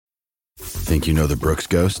Think you know the Brooks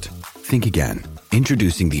Ghost? Think again.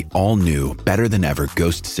 Introducing the all-new, better-than-ever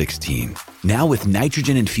Ghost 16. Now with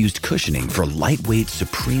nitrogen-infused cushioning for lightweight,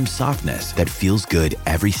 supreme softness that feels good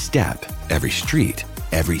every step, every street,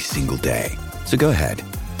 every single day. So go ahead,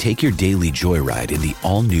 take your daily joyride in the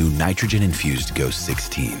all-new nitrogen-infused Ghost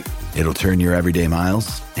 16. It'll turn your everyday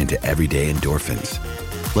miles into everyday endorphins.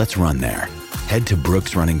 Let's run there. Head to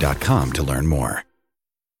brooksrunning.com to learn more.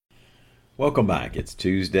 Welcome back. It's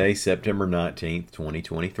Tuesday, September 19th,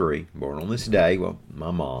 2023. Born on this day, well, my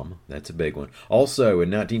mom, that's a big one. Also, in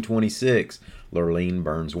 1926, Lurleen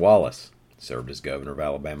Burns Wallace served as governor of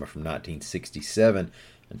Alabama from 1967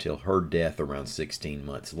 until her death around 16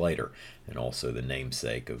 months later, and also the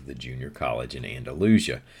namesake of the junior college in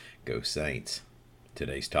Andalusia. Go Saints.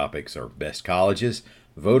 Today's topics are best colleges,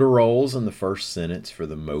 voter rolls, and the first sentence for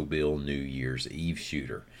the Mobile New Year's Eve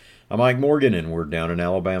shooter. I'm Mike Morgan, and we're down in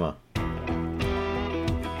Alabama.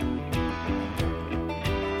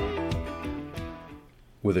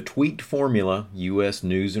 With a tweaked formula, U.S.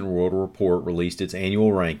 News & World Report released its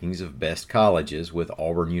annual rankings of best colleges, with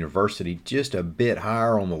Auburn University just a bit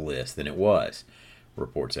higher on the list than it was,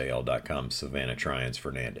 reports AL.com's Savannah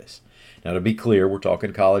Tryons-Fernandez. Now, to be clear, we're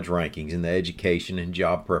talking college rankings in the education and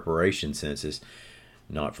job preparation census,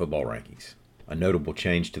 not football rankings. A notable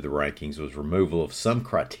change to the rankings was removal of some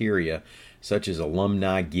criteria, such as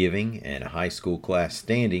alumni giving and high school class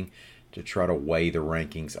standing, to try to weigh the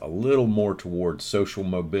rankings a little more towards social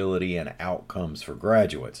mobility and outcomes for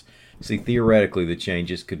graduates. See, theoretically, the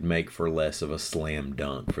changes could make for less of a slam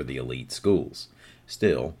dunk for the elite schools.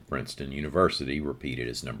 Still, Princeton University repeated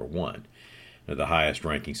as number one. Now, the highest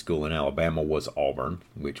ranking school in Alabama was Auburn,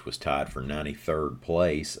 which was tied for 93rd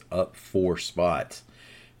place, up 4 spots.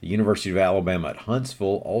 The University of Alabama at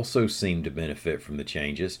Huntsville also seemed to benefit from the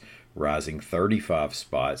changes, rising 35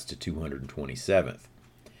 spots to 227th.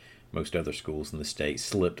 Most other schools in the state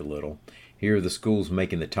slipped a little. Here are the schools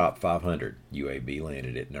making the top 500. UAB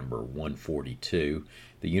landed at number 142.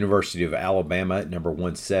 The University of Alabama at number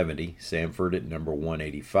 170. Samford at number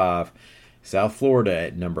 185. South Florida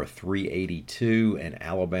at number 382. And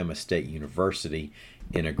Alabama State University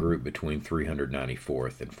in a group between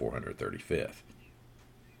 394th and 435th.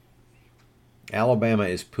 Alabama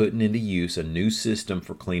is putting into use a new system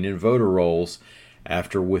for cleaning voter rolls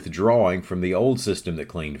after withdrawing from the old system that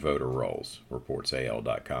cleaned voter rolls, reports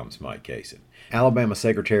AL.com's Mike Cason. Alabama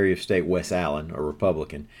Secretary of State Wes Allen, a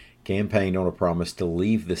Republican, campaigned on a promise to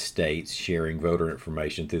leave the states sharing voter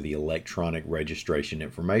information through the Electronic Registration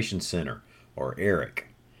Information Center, or ERIC.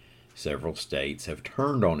 Several states have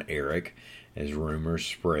turned on ERIC as rumors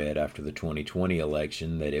spread after the 2020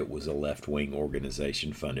 election that it was a left-wing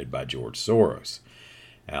organization funded by George Soros.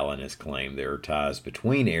 Allen has claimed there are ties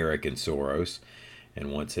between ERIC and Soros, and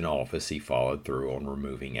once in office, he followed through on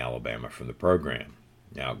removing Alabama from the program.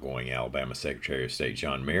 Outgoing Alabama Secretary of State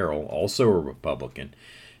John Merrill, also a Republican,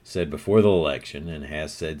 said before the election and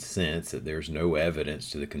has said since that there's no evidence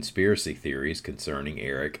to the conspiracy theories concerning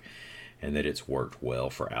ERIC and that it's worked well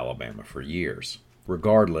for Alabama for years.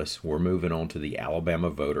 Regardless, we're moving on to the Alabama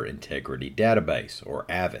Voter Integrity Database, or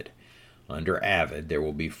AVID. Under AVID, there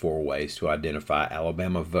will be 4 ways to identify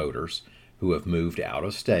Alabama voters who have moved out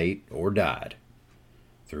of state or died: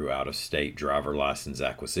 through out-of-state driver license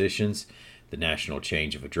acquisitions, the National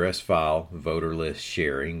Change of Address File, voter list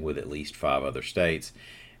sharing with at least 5 other states,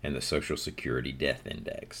 and the Social Security Death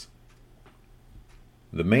Index.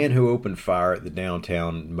 The man who opened fire at the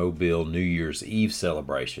downtown Mobile New Year's Eve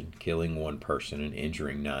celebration, killing 1 person and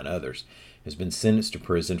injuring 9 others, has been sentenced to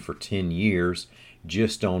prison for 10 years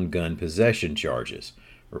just on gun possession charges,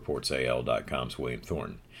 reports AL.com's William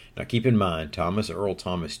Thornton. Now keep in mind, Thomas Earl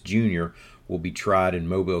Thomas Jr. will be tried in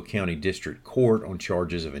Mobile County District Court on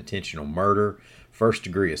charges of intentional murder,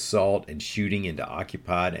 first-degree assault, and shooting into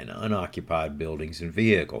occupied and unoccupied buildings and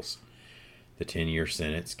vehicles. The 10-year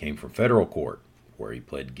sentence came from federal court, where he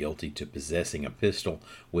pled guilty to possessing a pistol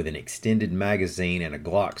with an extended magazine and a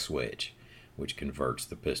Glock switch, which converts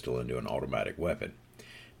the pistol into an automatic weapon.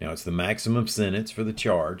 Now, it's the maximum sentence for the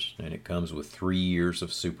charge, and it comes with 3 years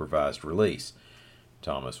of supervised release.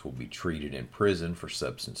 Thomas will be treated in prison for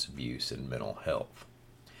substance abuse and mental health.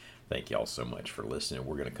 Thank y'all so much for listening.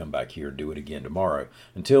 We're going to come back here and do it again tomorrow.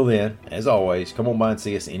 Until then, as always, come on by and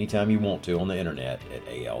see us anytime you want to on the internet at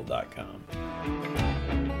al.com.